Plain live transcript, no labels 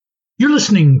You're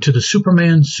listening to the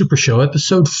Superman Super Show,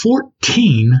 episode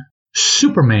 14,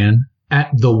 Superman at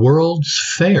the World's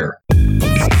Fair.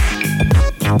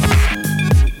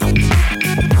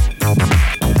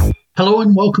 Hello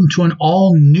and welcome to an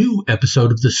all-new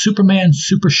episode of the Superman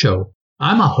Super Show.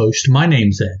 I'm a host, my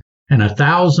name's Ed, and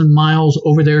 1,000 miles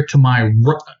over there to my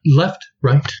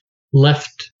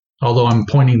left, although I'm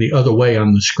pointing the other way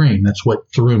on the screen. That's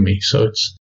what threw me, so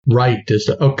it's right is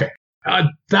the, okay.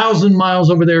 1,000 miles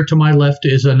over there to my left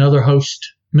is another host,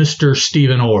 Mr.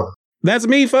 Stephen Orr. That's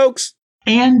me, folks.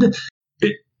 And,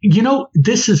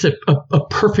 this is a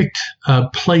perfect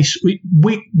place.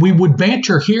 We would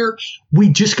banter here. We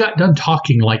just got done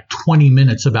talking like 20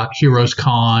 minutes about Heroes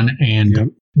Con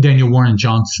and Daniel Warren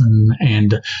Johnson.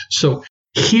 And so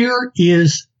here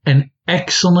is an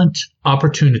excellent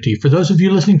opportunity for those of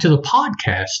you listening to the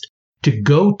podcast to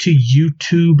go to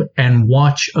YouTube and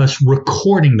watch us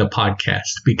recording the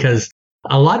podcast, because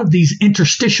a lot of these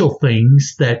interstitial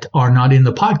things that are not in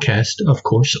the podcast, of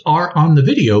course, are on the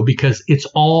video because it's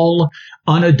all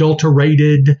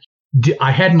unadulterated.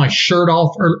 I had my shirt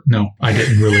off. No, I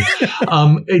didn't really.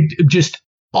 Just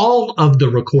all of the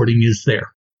recording is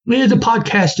there. The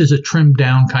podcast is a trimmed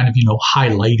down kind of,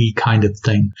 highlighty kind of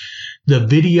thing. The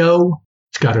video,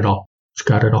 it's got it all. It's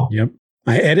got it all. Yep.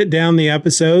 I edit down the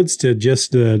episodes to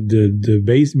just the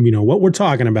base, what we're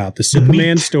talking about, the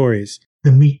Superman stories.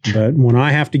 The meat. But when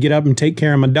I have to get up and take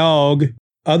care of my dog,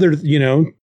 I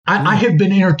have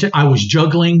been entertained. I was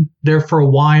juggling there for a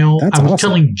while. That's I was awesome.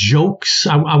 telling jokes.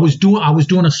 I was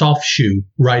doing a soft shoe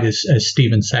right as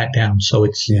Steven sat down. So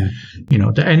it's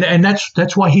and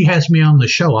that's why he has me on the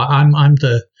show. I'm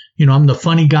the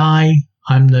funny guy.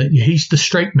 He's the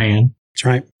straight man. That's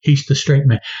right. He's the straight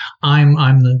man. I'm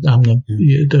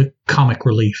the comic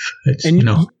relief.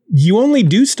 You only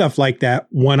do stuff like that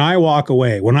when I walk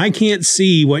away. When I can't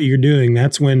see what you're doing,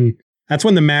 that's when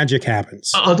the magic happens.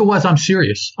 Otherwise, I'm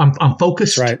serious. I'm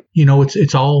focused. Right.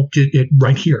 It's all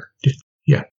right here.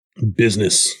 Yeah.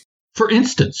 Business. For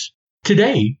instance,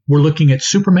 today we're looking at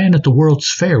Superman at the World's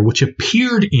Fair, which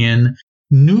appeared in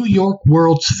New York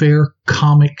World's Fair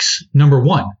Comics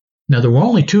 #1. Now, there were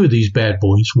only 2 of these bad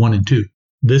boys, 1 and 2.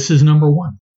 This is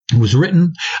 #1. It was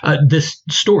written, this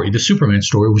story, the Superman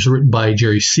story, was written by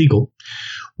Jerry Siegel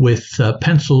with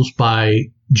pencils by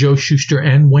Joe Shuster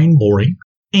and Wayne Boring,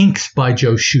 inks by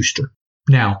Joe Shuster.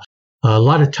 Now, a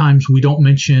lot of times we don't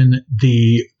mention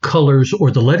the colors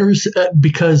or the letters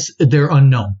because they're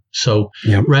unknown. So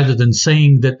rather than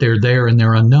saying that they're there and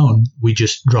they're unknown, we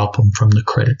just drop them from the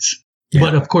credits. Yeah.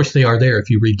 But of course they are there if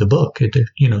you read the book.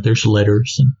 There's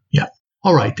letters and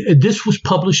All right. This was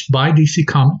published by DC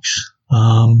Comics.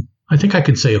 I think I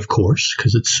can say, of course,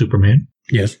 because it's Superman.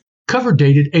 Yes. Cover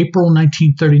dated April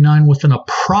 1939 with an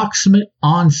approximate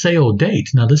on-sale date.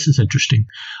 Now, this is interesting.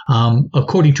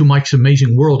 According to Mike's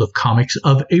Amazing World of Comics,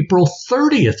 of April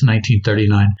 30th,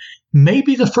 1939.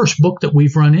 Maybe the first book that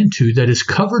we've run into that is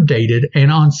cover dated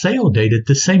and on-sale dated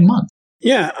the same month.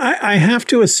 Yeah, I have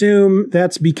to assume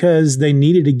that's because they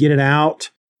needed to get it out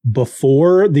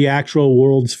before the actual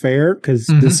World's Fair, because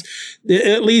this,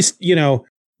 at least,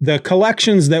 the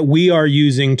collections that we are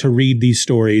using to read these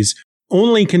stories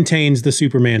only contains the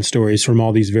Superman stories from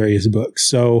all these various books.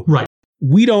 So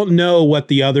we don't know what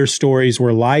the other stories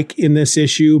were like in this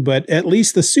issue, but at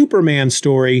least the Superman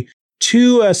story,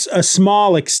 to a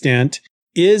small extent,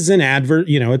 is an advert.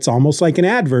 It's almost like an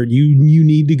advert. You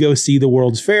need to go see the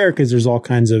World's Fair because there's all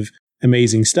kinds of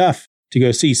amazing stuff to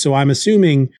go see. So I'm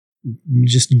assuming,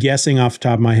 just guessing off the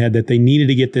top of my head, that they needed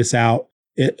to get this out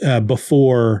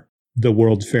before the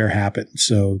World's Fair happened.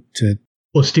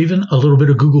 Well, Stephen, a little bit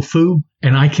of Google foo,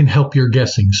 and I can help your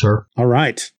guessing, sir. All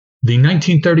right. The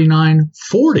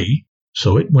 1939-40,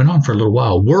 so it went on for a little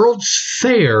while, World's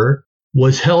Fair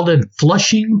was held in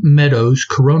Flushing Meadows,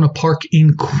 Corona Park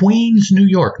in Queens, New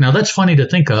York. Now, that's funny to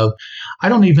think of. I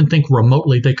don't even think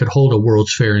remotely they could hold a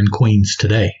World's Fair in Queens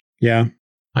today. Yeah.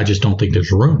 I just don't think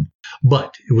there's room.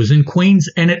 But it was in Queens,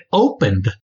 and it opened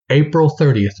April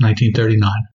 30th, 1939.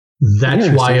 That's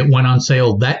why it went on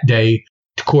sale that day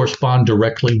to correspond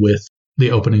directly with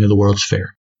the opening of the World's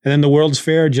Fair. And then the World's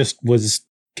Fair just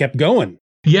kept going.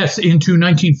 Yes, into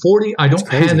 1940. I don't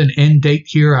have an end date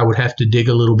here. I would have to dig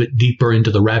a little bit deeper into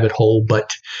the rabbit hole,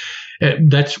 but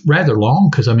that's rather long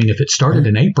because, if it started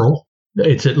in April,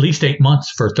 it's at least 8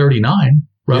 months for 39.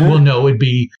 Right? Yeah. Well, no, it'd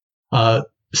be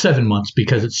 7 months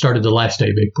because it started the last day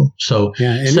of April. So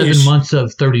 7 months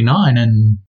of 39,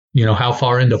 and how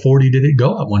far into 40 did it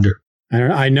go, I wonder?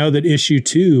 I know that issue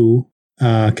 2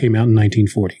 came out in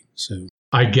 1940. So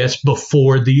I guess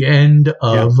before the end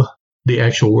of the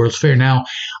actual World's Fair. Now,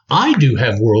 I do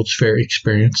have World's Fair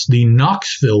experience, the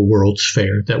Knoxville World's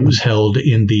Fair that was held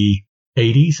in the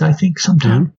 80s, I think,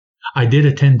 sometime. Mm-hmm. I did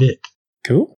attend it.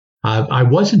 Cool. I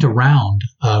wasn't around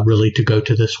really to go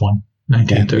to this one,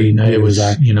 1939. Yeah, it was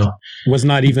was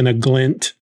not even a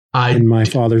glint in my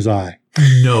father's eye.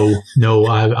 No,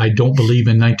 I don't believe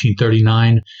in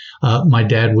 1939. My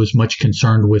dad was much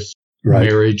concerned with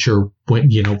marriage or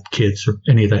kids or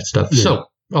any of that stuff. Yeah. So,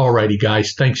 alrighty,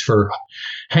 guys, thanks for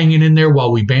hanging in there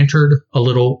while we bantered a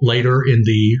little later in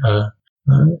the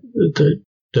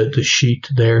sheet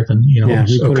there. Then we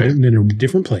put it in a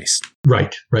different place.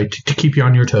 Right, to keep you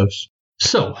on your toes.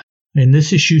 So, in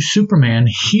this issue, Superman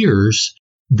hears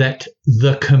that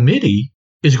the committee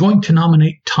is going to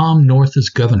nominate Tom North as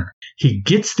governor. He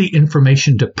gets the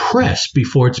information to press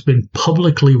before it's been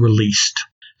publicly released.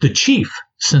 The chief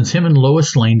sends him and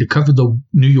Lois Lane to cover the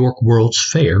New York World's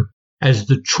Fair. As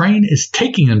the train is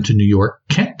taking them to New York,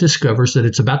 Kent discovers that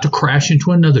it's about to crash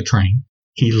into another train.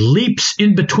 He leaps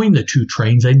in between the two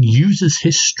trains and uses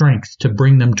his strength to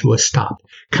bring them to a stop.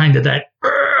 Kind of that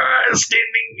standing.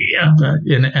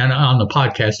 And on the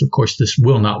podcast, of course, this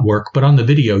will not work. But on the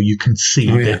video, you can see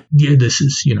that this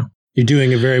is, You're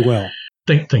doing it very well.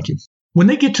 Thank you. When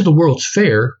they get to the World's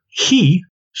Fair,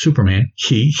 Superman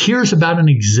hears about an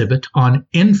exhibit on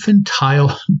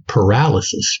infantile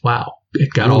paralysis. Wow,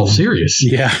 it got all serious.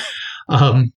 Yeah.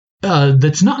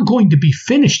 That's not going to be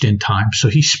finished in time, so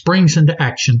he springs into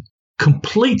action,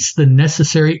 completes the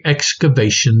necessary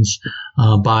excavations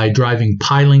by driving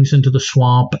pilings into the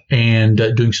swamp and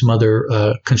doing some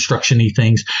other construction-y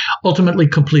things, ultimately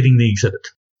completing the exhibit.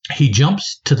 He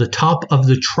jumps to the top of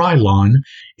the Trilon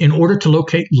in order to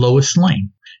locate Lois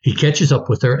Lane. He catches up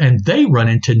with her, and they run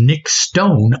into Nick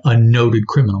Stone, a noted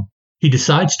criminal. He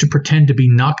decides to pretend to be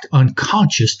knocked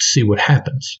unconscious to see what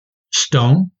happens.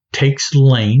 Stone takes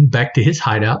Lane back to his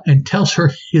hideout and tells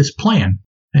her his plan,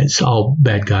 as all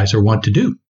bad guys are wont to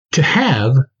do.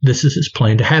 This is his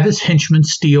plan, to have his henchmen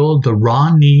steal the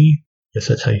Ronnie, yes,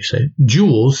 that's how you say it,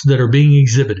 jewels that are being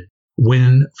exhibited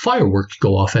when fireworks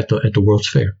go off at the World's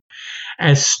Fair.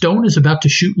 As Stone is about to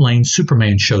shoot Lane,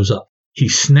 Superman shows up. He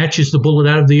snatches the bullet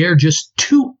out of the air just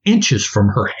 2 inches from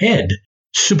her head.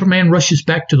 Superman rushes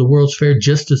back to the World's Fair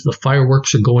just as the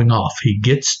fireworks are going off. He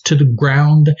gets to the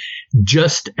ground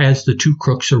just as the two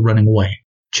crooks are running away.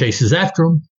 Chases after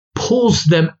them, pulls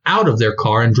them out of their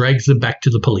car, and drags them back to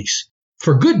the police.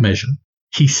 For good measure,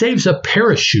 he saves a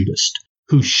parachutist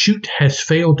whose chute has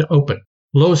failed to open.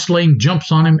 Lois Lane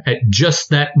jumps on him at just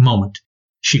that moment.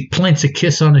 She plants a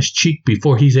kiss on his cheek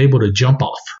before he's able to jump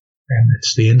off. And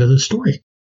it's the end of the story.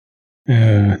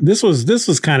 This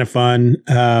was kind of fun.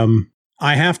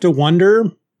 I have to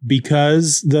wonder,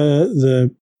 because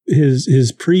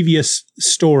his previous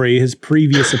story, his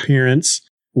previous appearance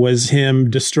was him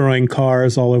destroying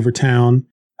cars all over town.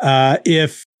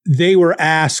 If they were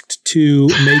asked to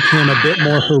make him a bit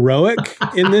more heroic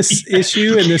in this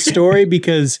issue, in this story,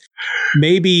 because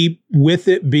maybe with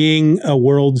it being a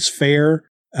World's Fair,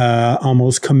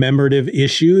 almost commemorative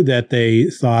issue, that they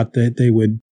thought that they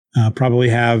would probably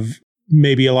have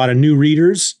maybe a lot of new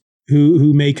readers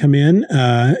who may come in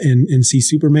and see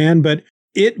Superman. But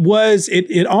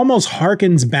it almost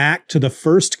harkens back to the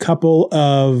first couple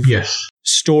of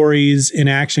stories in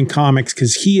Action Comics,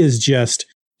 because he is just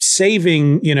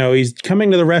saving, he's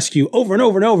coming to the rescue over and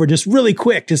over and over, just really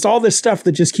quick, just all this stuff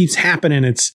that just keeps happening.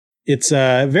 It's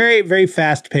very, very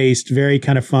fast paced, very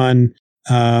kind of fun.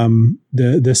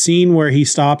 The scene where he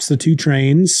stops the two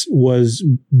trains was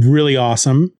really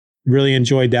awesome. Really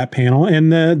enjoyed that panel,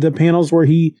 and the panels where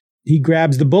he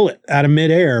grabs the bullet out of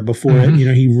midair before it.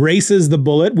 He races the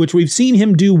bullet, which we've seen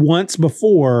him do once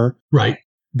before, right?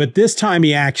 But this time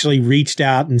he actually reached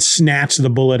out and snatched the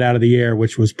bullet out of the air,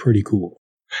 which was pretty cool.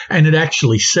 And it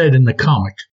actually said in the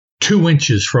comic, 2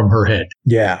 inches from her head.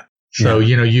 Yeah. So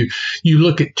you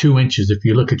look at 2 inches. If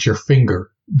you look at your finger,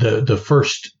 the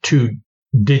first 2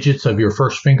 digits of your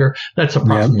first finger, that's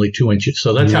approximately 2 inches.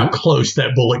 So that's how close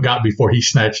that bullet got before he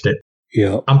snatched it.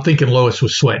 Yeah. I'm thinking Lois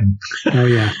was sweating. Oh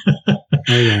yeah.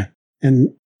 And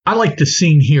I like the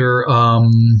scene here,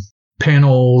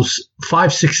 panels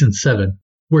 5, 6, and 7,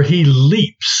 where he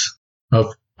leaps.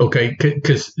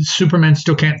 Because Superman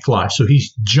still can't fly, so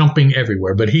he's jumping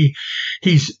everywhere. But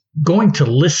he's going to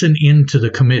listen into the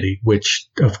committee, which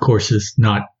of course is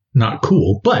not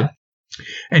cool.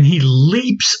 And he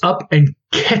leaps up and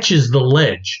catches the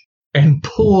ledge and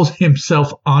pulls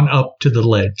himself on up to the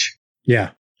ledge.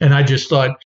 Yeah. And I just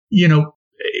thought,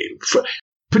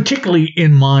 particularly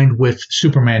in mind with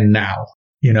Superman now,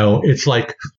 it's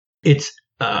like, it's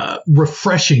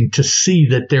refreshing to see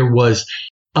that there was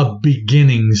a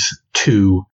beginnings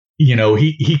to,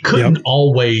 he couldn't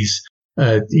always,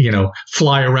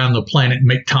 fly around the planet and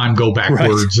make time go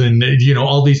backwards. Right. And,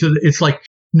 all these, it's like,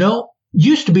 no,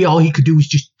 used to be all he could do was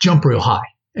just jump real high.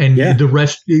 And the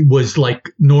rest was like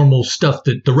normal stuff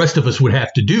that the rest of us would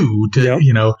have to do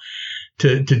to,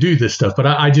 to do this stuff. But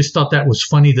I just thought that was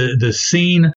funny. The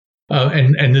scene,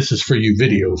 and this is for you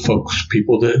video folks,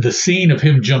 people, the scene of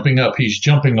him jumping up, he's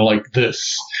jumping like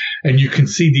this, and you can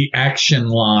see the action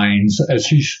lines as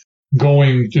he's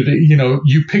going through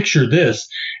you picture this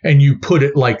and you put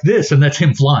it like this, and that's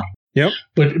him flying. Yep.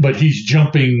 But he's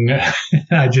jumping.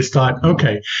 I just thought,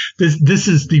 okay, this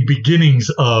is the beginnings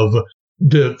of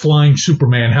the flying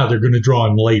Superman, how they're going to draw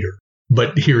him later.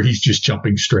 But here he's just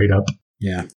jumping straight up.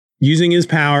 Yeah. Using his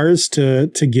powers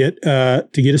to get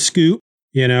a scoop.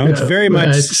 It's very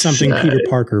much something Peter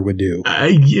Parker would do.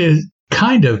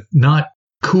 Kind of not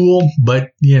cool,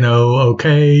 but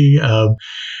okay.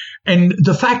 And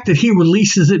the fact that he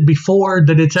releases it before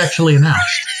that it's actually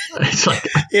announced, it's like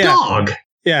a dog.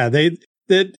 Yeah, they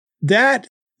got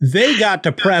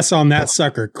to press on that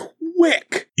sucker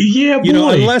quick. Yeah,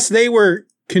 boy. Unless they were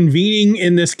convening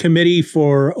in this committee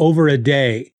for over a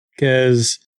day,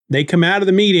 because they come out of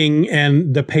the meeting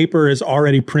and the paper is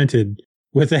already printed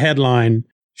with a headline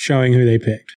showing who they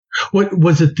picked. What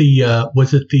was it?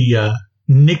 The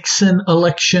Nixon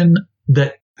election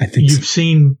that I think you've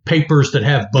seen papers that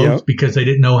have both because they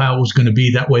didn't know how it was going to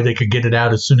be. That way they could get it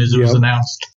out as soon as it was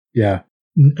announced. Yeah.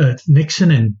 Nixon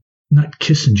and not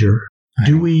Kissinger.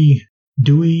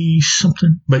 Dewey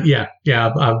something. But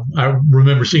I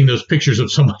remember seeing those pictures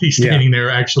of somebody standing there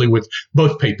actually with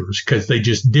both papers because they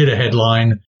just did a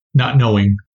headline not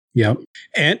knowing. Yep.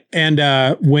 And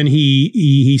when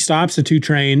he stops the two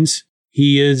trains,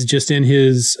 he is just in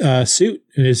his suit.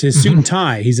 It is his suit and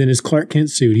tie. He's in his Clark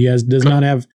Kent suit. He does not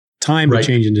have time to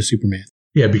change into Superman.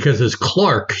 Yeah, because as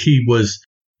Clark, he was,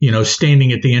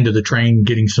 standing at the end of the train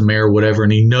getting some air or whatever,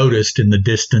 and he noticed in the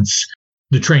distance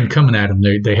the train coming at him.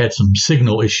 They had some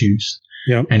signal issues.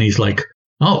 Yep. And he's like,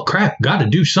 oh, crap, got to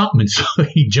do something. And so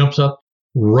he jumps up,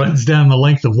 runs down the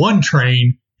length of one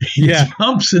train, he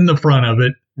jumps in the front of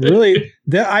it. Really?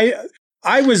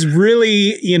 I was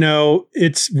really,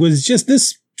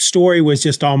 this story was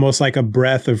just almost like a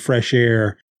breath of fresh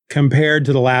air compared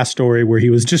to the last story where he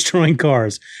was destroying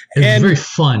cars. It was very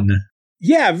fun.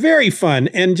 Yeah, very fun.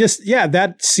 And just,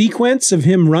 that sequence of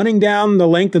him running down the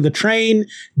length of the train,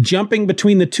 jumping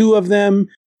between the two of them,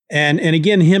 and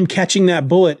again, him catching that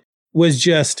bullet was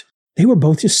just, they were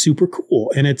both just super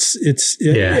cool. And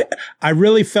I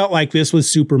really felt like this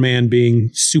was Superman being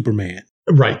Superman.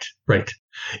 Right.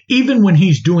 Even when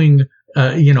he's doing,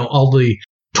 all the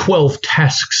 12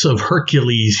 tasks of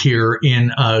Hercules here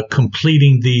in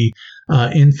completing the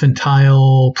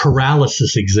infantile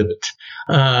paralysis exhibit.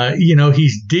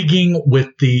 He's digging with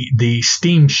the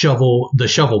steam shovel, the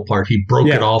shovel part. He broke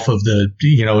it off of and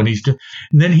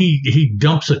then he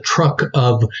dumps a truck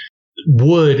of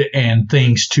wood and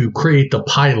things to create the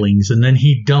pilings, and then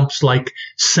he dumps like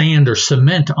sand or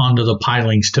cement onto the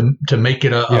pilings to make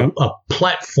it a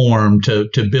platform to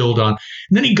build on.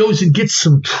 And then he goes and gets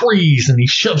some trees and he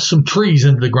shoves some trees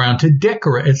into the ground to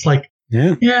decorate. It's like,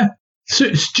 so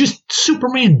it's just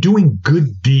Superman doing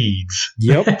good deeds.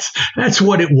 Yep. That's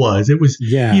what it was. It was,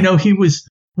 he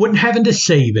wasn't having to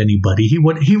save anybody. He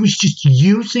was just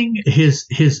using his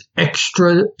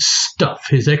extra stuff,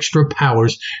 his extra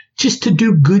powers, just to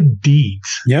do good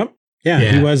deeds. Yep.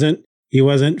 Yeah. He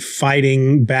wasn't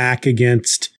fighting back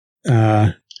against, again,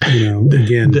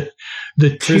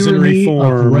 the tyranny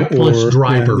of reckless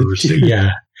drivers.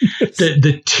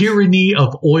 The tyranny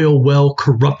of oil well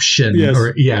corruption.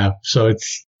 Yes. So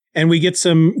it's. And we get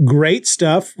some great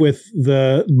stuff with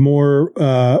the more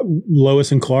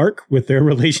Lois and Clark with their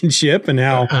relationship and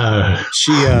how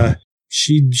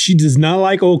she does not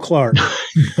like old Clark.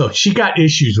 No, she got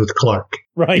issues with Clark.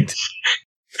 Right.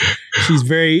 She's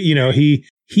very,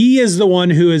 he is the one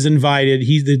who is invited.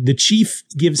 He's the chief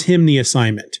gives him the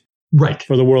assignment. Right.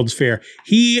 For the World's Fair.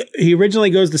 He originally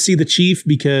goes to see the chief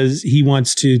because he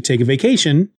wants to take a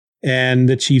vacation. And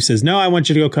the chief says, no, I want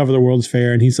you to go cover the World's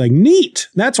Fair. And he's like, neat.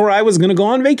 That's where I was going to go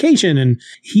on vacation. And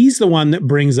he's the one that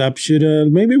brings up,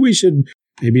 maybe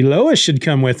Lois should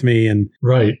come with me. And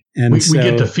right. And we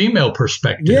get the female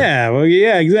perspective. Yeah. Well,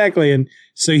 yeah, exactly. And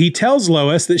so he tells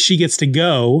Lois that she gets to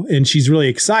go and she's really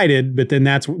excited. But then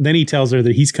he tells her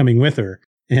that he's coming with her.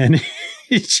 And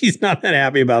she's not that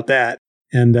happy about that.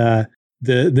 And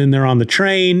then they're on the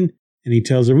train. And he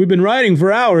tells her, we've been riding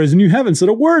for hours and you haven't said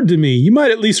a word to me. You might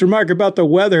at least remark about the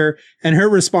weather. And her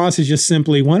response is just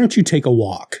simply, why don't you take a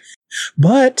walk?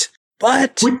 But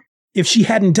if she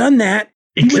hadn't done that,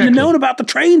 He wouldn't have known about the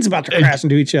trains about to crash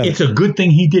into each other. It's a good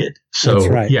thing he did. So, That's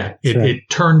right. yeah, it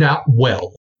turned out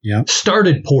well. Yeah.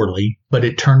 Started poorly, but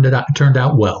it turned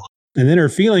out well. And then her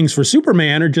feelings for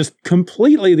Superman are just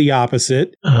completely the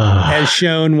opposite, as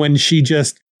shown when she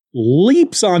just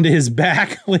leaps onto his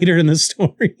back later in the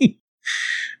story,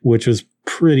 which was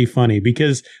pretty funny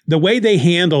because the way they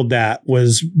handled that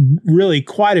was really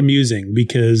quite amusing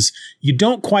because you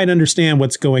don't quite understand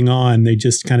what's going on. They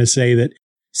just kind of say that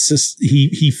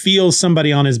he feels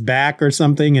somebody on his back or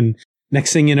something. And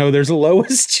next thing you know, there's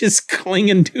Lois just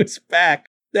clinging to his back.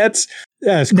 That's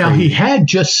crazy. Now he had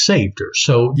just saved her,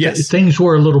 so yes. Things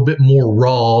were a little bit more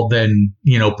raw than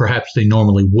perhaps they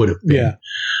normally would have been.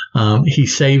 Yeah. He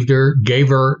saved her, gave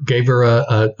her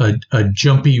a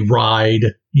jumpy ride,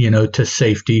 to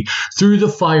safety through the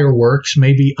fireworks,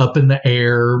 maybe up in the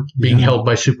air, being held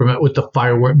by Superman with the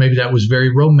firework. Maybe that was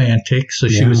very romantic. So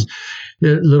she was a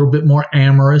little bit more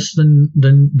amorous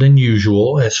than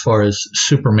usual as far as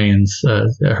Superman's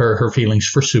her feelings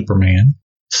for Superman.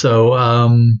 So,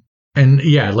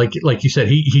 like you said,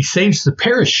 he saves the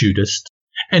parachutist.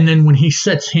 And then when he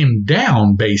sets him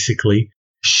down, basically,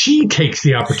 she takes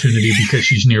the opportunity because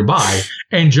she's nearby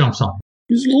and jumps on him.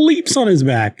 Just leaps on his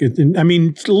back. I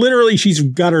mean, literally, she's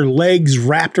got her legs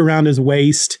wrapped around his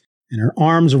waist and her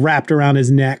arms wrapped around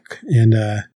his neck. And,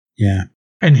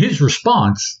 And his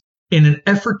response, in an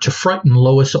effort to frighten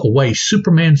Lois away,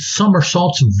 Superman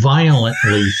somersaults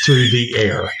violently through the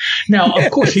air. Now,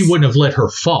 of course, he wouldn't have let her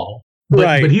fall.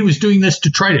 But he was doing this to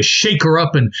try to shake her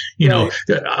up and,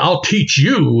 I'll teach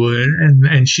you.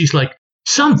 And she's like,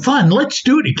 some fun. Let's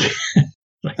do it again.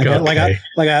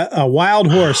 like a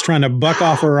wild horse trying to buck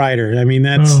off a rider. I mean,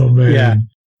 that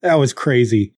was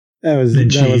crazy. That was a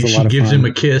lot of fun. She gives him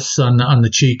a kiss on the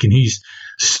cheek and he's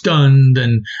stunned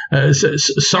and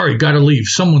sorry, gotta leave.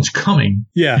 Someone's coming.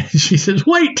 Yeah. She says,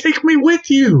 wait, take me with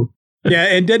you. Yeah.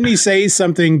 And didn't he say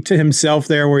something to himself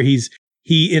there where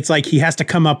it's like he has to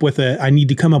come up with I need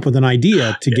to come up with an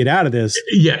idea to get out of this.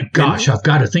 Yeah. Gosh, I've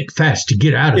got to think fast to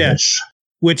get out of this.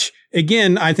 Which,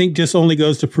 again, I think just only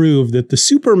goes to prove that the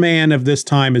Superman of this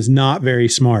time is not very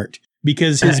smart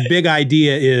because his big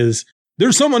idea is,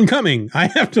 there's someone coming. I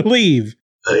have to leave.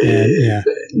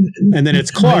 And then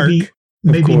it's Clark.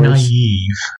 Maybe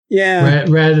naive. Yeah.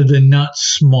 Rather than not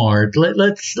smart.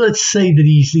 Let's say that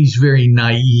he's very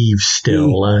naive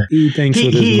still. He thinks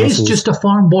he is just a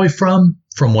farm boy from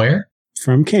where?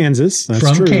 From Kansas. That's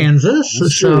from true. Kansas.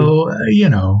 That's so,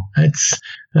 it's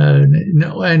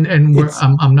no, and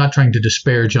I'm not trying to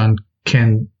disparage on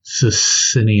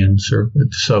Kansasians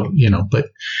but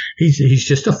he's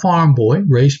just a farm boy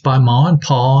raised by Ma and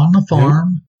Pa on the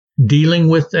farm, dealing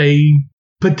with a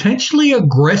potentially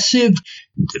aggressive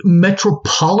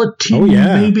metropolitan,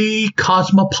 maybe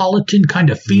cosmopolitan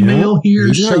kind of female here.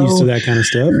 He's not used to that kind of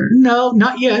stuff. No,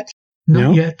 not yet.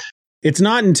 Not yet. It's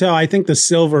not until I think the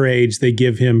Silver Age they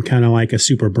give him kind of like a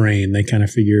super brain. They kind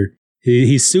of figure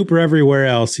he's super everywhere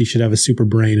else. He should have a super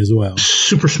brain as well.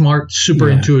 Super smart, super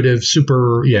intuitive,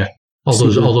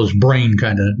 all those brain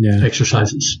kind of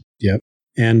exercises. Yep.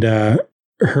 And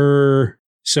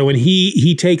so when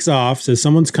he takes off, says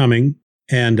someone's coming,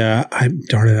 and I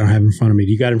don't have it in front of me.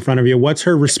 You got it in front of you. What's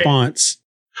her response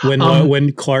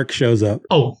when Clark shows up?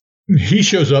 Oh, he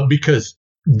shows up because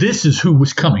this is who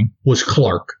was coming, was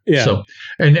Clark. Yeah. So,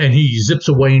 and he zips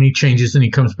away and he changes and he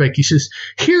comes back. He says,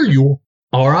 here you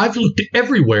are. I've looked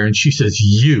everywhere. And she says,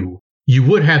 you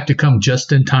would have to come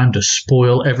just in time to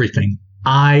spoil everything.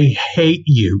 I hate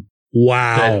you.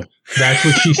 Wow. That's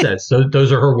what she says.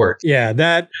 Those are her words.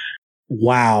 Yeah.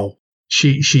 Wow.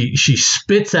 She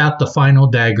spits out the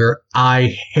final dagger.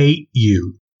 I hate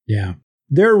you. Yeah.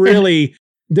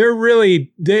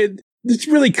 It's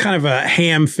really kind of a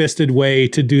ham-fisted way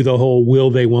to do the whole will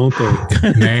they, won't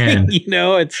they. Man.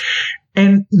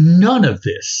 And none of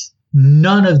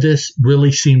this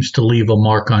really seems to leave a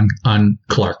mark on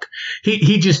Clark.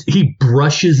 He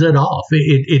brushes it off.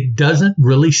 It doesn't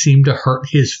really seem to hurt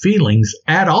his feelings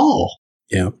at all.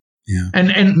 Yeah. Yeah.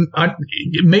 And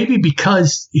maybe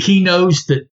because he knows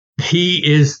that he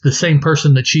is the same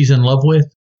person that she's in love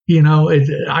with.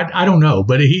 I don't know,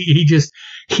 but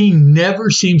he never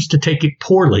seems to take it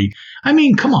poorly. I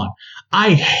mean, come on.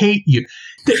 I hate you.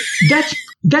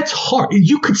 That's hard.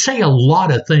 You could say a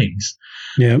lot of things.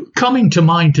 Yeah. Coming to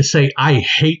mind to say, I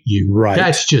hate you. Right.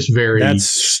 That's just very. That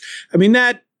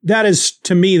is,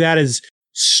 to me, that is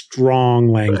strong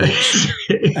language.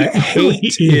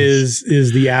 Hate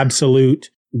is the absolute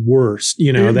worst.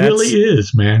 It really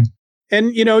is, man.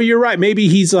 And, you're right. Maybe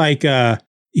he's like,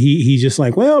 he's just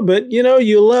like, well, but you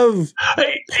love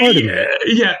part of me.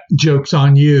 Yeah, joke's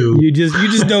on you. You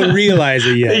just don't realize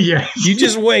it yet. Yeah, you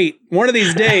just wait. One of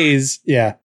these days,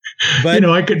 yeah. But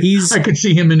I could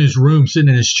see him in his room, sitting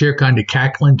in his chair, kind of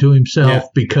cackling to himself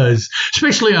because,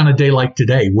 especially on a day like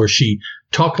today, where she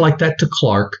talked like that to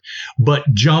Clark, but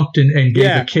jumped and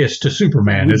gave a kiss to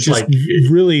Superman. It's like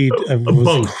really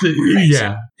both. Crazy.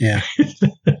 Yeah.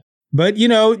 But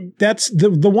that's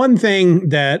the one thing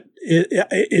that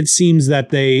it seems that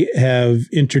they have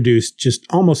introduced just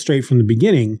almost straight from the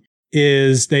beginning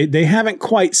is they haven't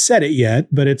quite said it yet,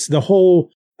 but it's the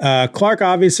whole. Clark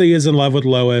obviously is in love with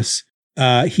Lois.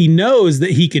 He knows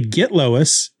that he could get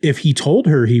Lois if he told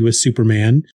her he was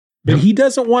Superman, but he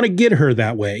doesn't want to get her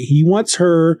that way. He wants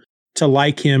her to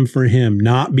like him for him,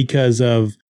 not because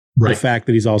of the fact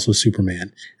that he's also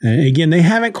Superman. And again, they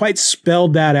haven't quite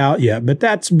spelled that out yet, but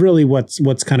that's really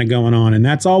what's kind of going on. And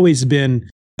that's always been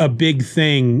a big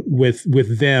thing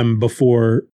with them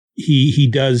before he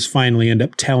does finally end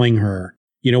up telling her.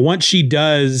 Once she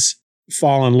does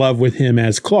fall in love with him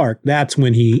as Clark, that's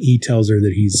when he tells her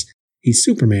that he's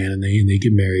Superman, and they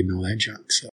get married and all that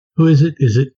junk. So who is it?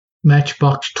 Is it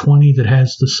Matchbox 20 that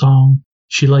has the song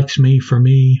 "She Likes Me for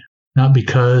Me, not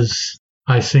because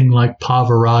I sing like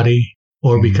Pavarotti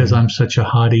or because I'm such a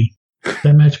hottie"? Is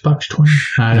that Matchbox 20?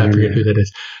 I forget who that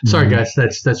is. Sorry, guys.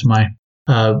 That's my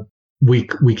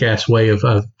weak ass way of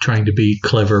trying to be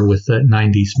clever with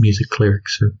 90s music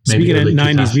lyrics. Or maybe speaking of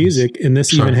 90s 2000s. Music, and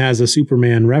this even has a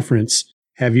Superman reference.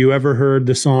 Have you ever heard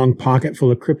the song "Pocket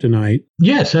Full of Kryptonite"?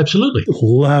 Yes, absolutely.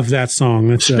 Love that song.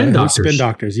 That's Spin Doctors. Spin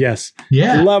Doctors, yes.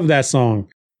 Yeah. Love that song.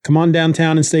 Come on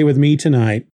downtown and stay with me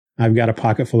tonight. I've got a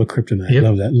pocket full of kryptonite. Yep.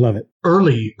 Love that. Love it.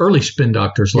 Early Spin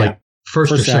Doctors, like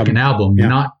first or second album.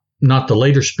 Not the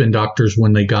later Spin Doctors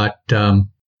when they got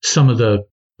some of the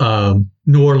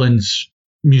New Orleans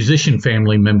musician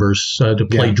family members to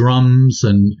play drums.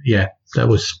 And that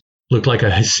looked like a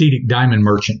Hasidic diamond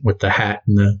merchant with the hat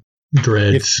and the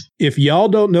dreads. If y'all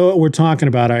don't know what we're talking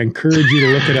about, I encourage you to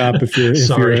look it up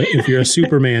if you're a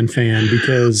Superman fan,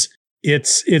 because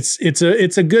it's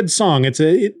a good song.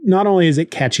 Not only is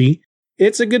it catchy,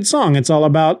 it's a good song. It's all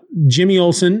about Jimmy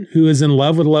Olsen, who is in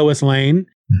love with Lois Lane.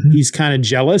 Mm-hmm. He's kind of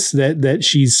jealous that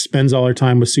she spends all her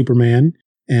time with Superman.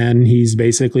 And he's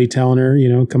basically telling her,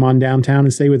 come on downtown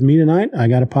and stay with me tonight. I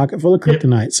got a pocket full of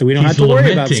kryptonite. So we don't have to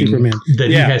worry about Superman. That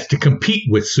he has to compete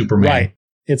with Superman. Right.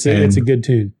 It's a good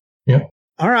tune. Yeah.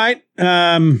 All right.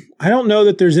 I don't know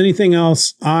that there's anything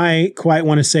else I quite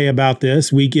want to say about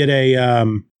this. We get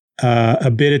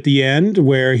a bit at the end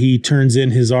where he turns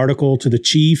in his article to the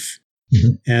chief,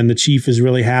 and the chief is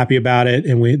really happy about it.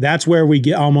 And that's where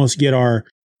we almost get our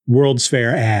World's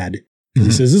Fair ad. Mm-hmm.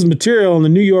 He says, "This material on the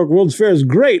New York World's Fair is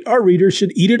great. Our readers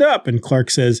should eat it up." And Clark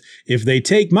says, "If they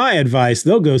take my advice,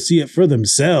 they'll go see it for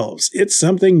themselves. It's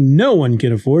something no one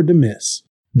can afford to miss."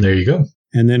 There you go.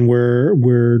 And then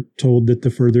we're told that the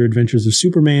further adventures of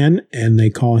Superman, and they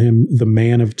call him the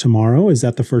Man of Tomorrow. Is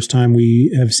that the first time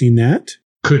we have seen that?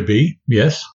 Could be,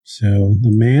 yes. So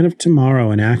the Man of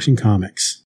Tomorrow in Action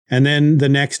Comics. And then the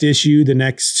next issue, the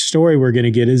next story we're going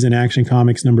to get is in Action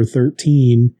Comics number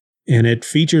 13. And it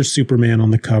features Superman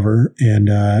on the cover. And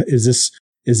is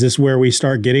this where we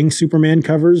start getting Superman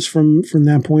covers from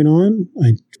that point on?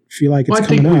 I feel like it's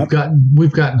coming up.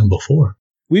 We've gotten them before.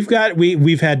 We've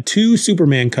had two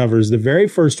Superman covers. The very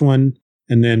first one,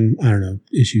 and then I don't know,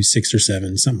 issue 6 or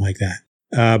 7, something like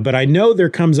that. But I know there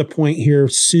comes a point here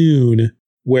soon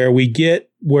where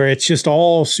it's just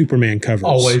all Superman covers.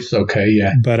 Always okay,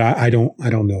 yeah. But I don't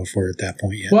know if we're at that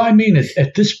point yet. Well, I mean,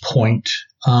 at this point,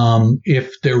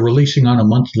 if they're releasing on a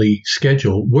monthly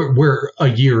schedule, we're a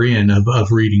year in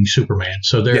of reading Superman,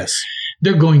 so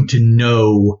they're going to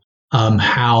know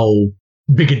how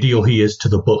big a deal he is to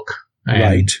the book. And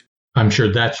right. I'm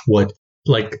sure that's what,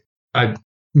 like I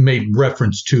made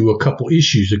reference to a couple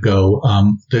issues ago.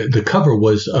 The cover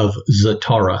was of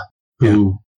Zatara,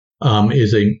 who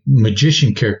is a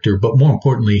magician character, but more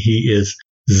importantly, he is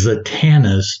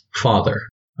Zatanna's father.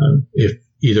 If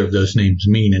either of those names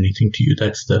mean anything to you,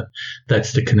 that's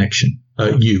the connection.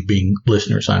 You being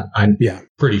listeners, I'm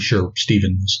pretty sure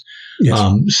Stephen is.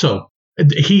 Yes. So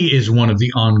he is one of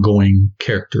the ongoing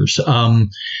characters.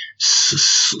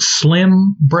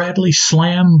 Slam Bradley.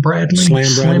 So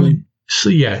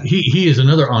he is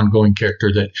another ongoing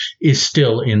character that is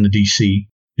still in the DC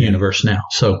universe now.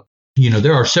 So,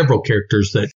 there are several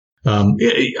characters that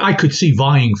I could see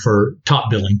vying for top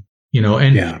billing,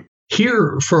 and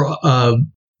here for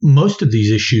most of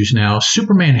these issues now,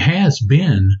 Superman has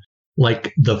been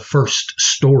like the first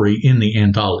story in the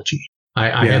anthology.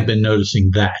 I have been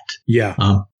noticing that. Yeah.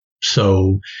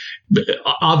 So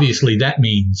obviously that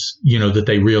means, that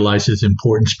they realize its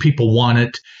importance. People want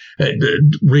it.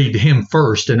 Read him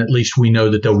first, and at least we know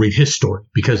that they'll read his story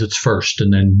because it's first,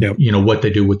 and then what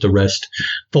they do with the rest,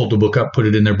 fold the book up, put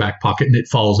it in their back pocket, and it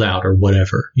falls out or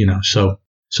whatever.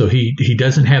 So he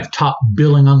doesn't have top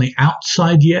billing on the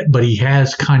outside yet, but he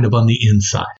has kind of on the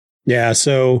inside. Yeah.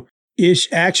 So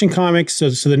Action Comics. So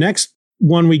the next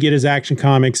one we get is Action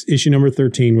Comics issue number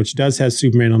 13, which does have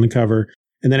Superman on the cover,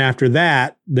 and then after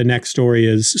that, the next story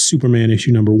is Superman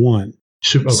issue number 1.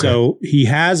 Okay. So he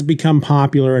has become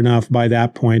popular enough by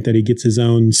that point that he gets his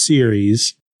own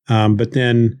series. But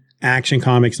then Action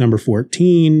Comics number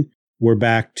 14, we're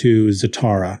back to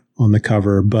Zatara on the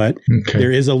cover. But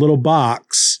there is a little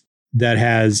box that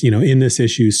has, in this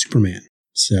issue, Superman.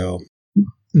 So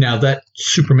now that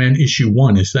Superman issue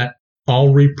 1, is that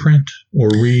all reprint or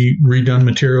redone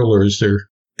material, or is there?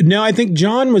 No, I think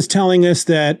John was telling us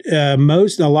that a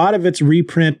lot of it's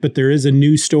reprint, but there is a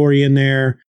new story in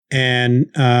there. And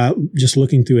just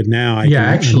looking through it now,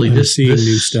 I'm seeing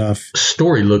new stuff.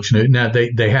 Story looks new. Now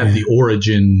they have the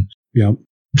origin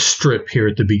strip here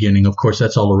at the beginning. Of course,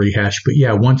 that's all a rehash. But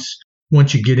yeah, once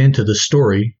you get into the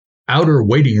story, outer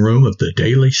waiting room of the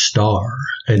Daily Star,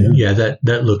 and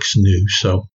that looks new.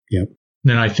 So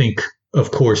then I think,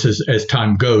 of course, as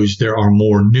time goes, there are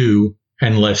more new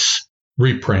and less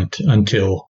reprint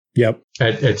until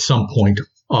at some point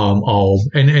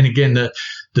and again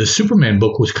the Superman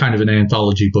book was kind of an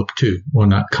anthology book too. Well,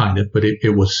 not kind of, but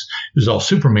it was all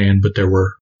Superman, but there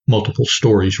were multiple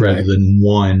stories rather than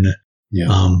one,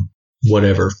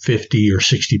 50 or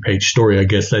 60 page story. I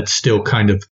guess that's still kind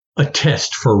of a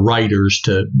test for writers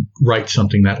to write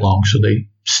something that long. So they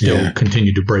still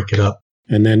continue to break it up.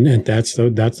 And then that's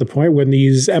the point when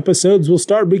these episodes will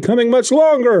start becoming much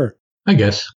longer, I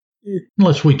guess.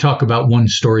 Unless we talk about one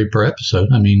story per episode.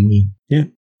 I mean, we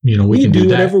can do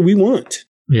whatever we want.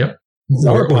 Yep. It's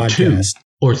our podcast. 2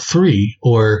 or 3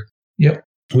 or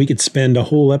we could spend a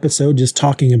whole episode just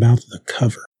talking about the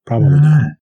cover. Probably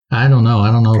not. I don't know.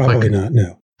 Probably if I could not.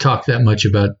 No. Talk that much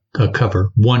about a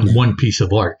cover. One piece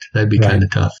of art. That'd be kind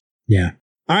of tough. Yeah.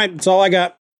 All right. That's all I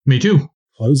got. Me too.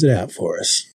 Close it out for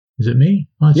us. Is it me?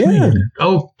 Well, it's me, isn't it?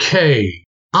 Okay.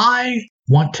 I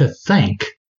want to thank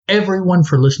everyone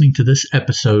for listening to this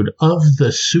episode of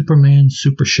the Superman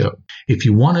Super Show. If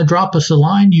you want to drop us a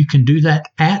line, you can do that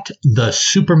at the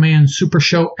Superman Super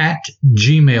Show at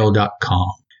gmail.com.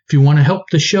 If you want to help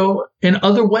the show in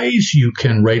other ways, you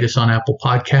can rate us on Apple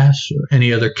Podcasts or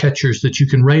any other catchers that you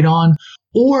can rate on,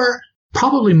 or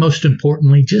probably most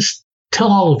importantly, just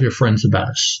tell all of your friends about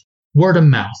us. Word of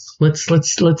mouth. Let's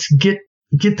get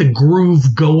the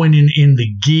groove going in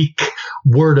the geek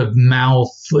word of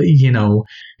mouth.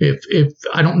 If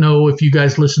I don't know if you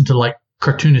guys listen to like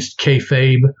Cartoonist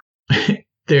Kayfabe,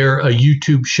 they're a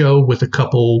YouTube show with a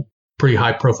couple pretty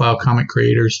high profile comic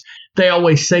creators. They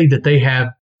always say that they have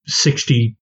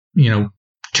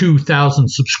 2,000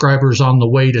 subscribers on the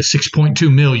way to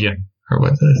 6.2 million or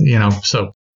what,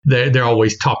 so they're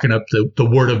always talking up the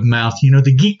word of mouth,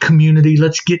 the geek community.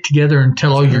 Let's get together and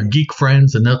tell all your geek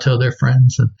friends, and they'll tell their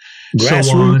friends, and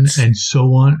so on and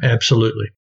so on. Absolutely.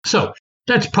 So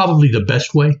that's probably the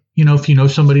best way. If you know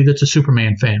somebody that's a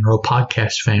Superman fan or a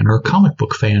podcast fan or a comic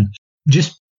book fan,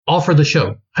 just offer the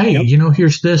show. Hey,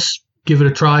 here's this. Give it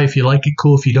a try. If you like it,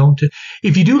 cool. If you don't,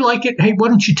 if you do like it, hey, why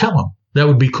don't you tell them? That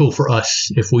would be cool for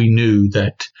us if we knew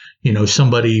that,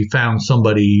 somebody found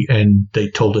somebody and they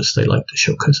told us they liked the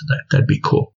show because of that. That'd be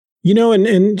cool.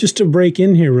 And just to break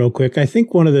in here real quick, I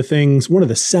think one of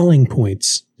the selling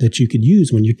points that you could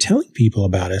use when you're telling people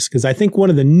about us, because I think one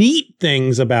of the neat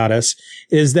things about us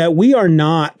is that we are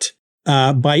not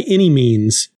by any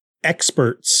means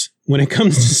experts when it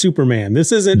comes to Superman.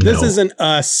 This isn't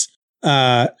us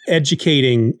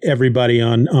educating everybody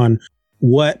on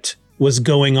what was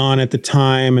going on at the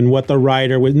time and what the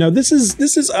writer was. No, this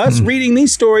is us reading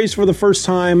these stories for the first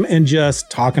time and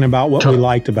just talking about what we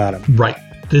liked about them. Right.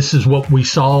 This is what we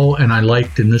saw and I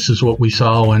liked, and this is what we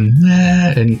saw and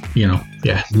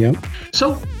yeah. Yep.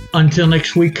 So until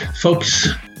next week, folks,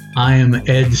 I am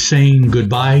Ed saying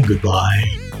goodbye.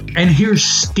 And here's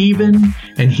Steven,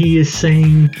 and he is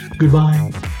saying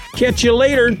goodbye. Catch you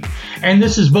later. And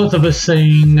this is both of us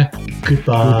saying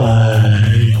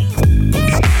goodbye.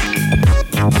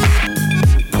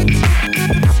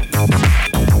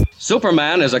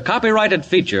 Superman is a copyrighted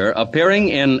feature appearing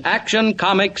in Action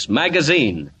Comics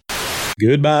magazine.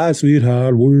 Goodbye,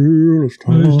 sweetheart world. It's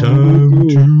time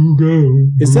to go.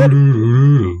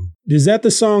 Is that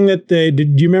the song that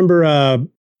did you remember?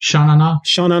 Sha-na-na?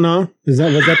 Was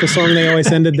that the song they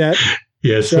always ended that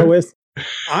yes, show with?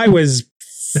 I was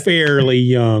fairly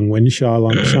young when Sean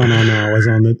Arnall was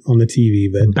on the TV,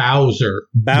 but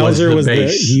Bowser was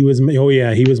bass.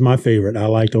 he was my favorite. I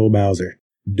liked old Bowser.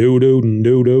 Do do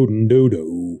do do do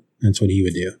do. That's what he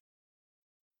would do.